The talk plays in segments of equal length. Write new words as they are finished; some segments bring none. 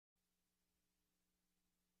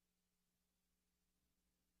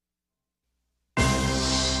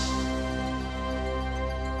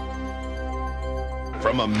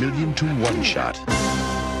From 1,000,000 to one shot,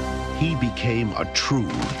 he became a true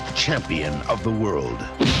champion of the world.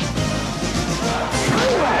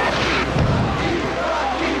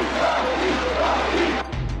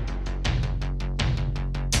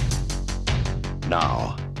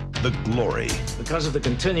 Now, the glory. Because of the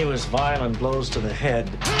continuous violent blows to the head,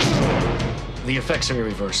 the effects are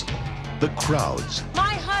irreversible. The crowds.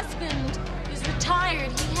 My husband is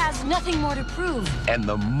retired. He has nothing more to prove. And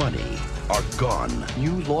the money are gone.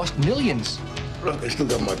 You lost millions. Look, I still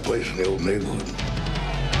got my place in the old neighborhood.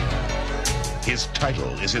 His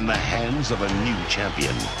title is in the hands of a new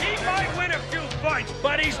champion. He might win a few fights,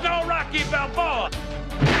 but he's no Rocky Balboa.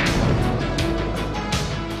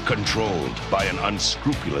 Controlled by an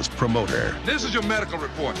unscrupulous promoter. This is your medical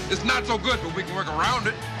report. It's not so good, but we can work around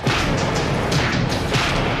it.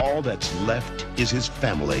 All that's left is his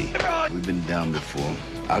family. We've been down before.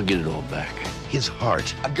 I'll get it all back. His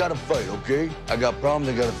heart. I gotta fight, okay? I got problems,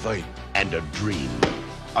 I gotta fight. And a dream.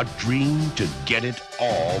 A dream to get it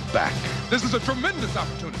all back. This is a tremendous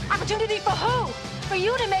opportunity. Opportunity for who? For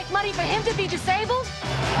you to make money for him to be disabled?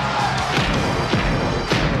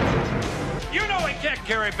 You know he can't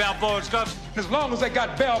carry Balboa's guns. As long as they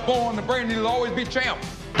got Balboa on the brain, he'll always be champ.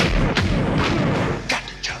 Got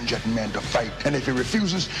to challenge that man to fight. And if he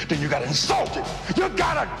refuses, then you gotta insult him. You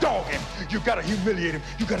gotta dog him. You gotta humiliate him.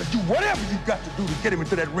 You gotta do whatever you got to do to get him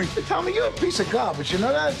into that ring. Hey, Tommy, you're a piece of garbage, you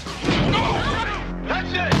know that? No!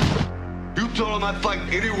 That's it! You told him I'd fight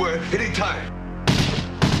anywhere, anytime.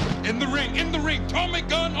 In the ring. Tommy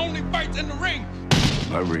Gunn only fights in the ring.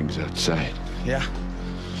 My ring's outside. Yeah.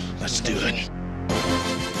 Let's do it.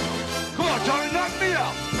 Come on, Tommy, knock me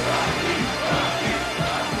out.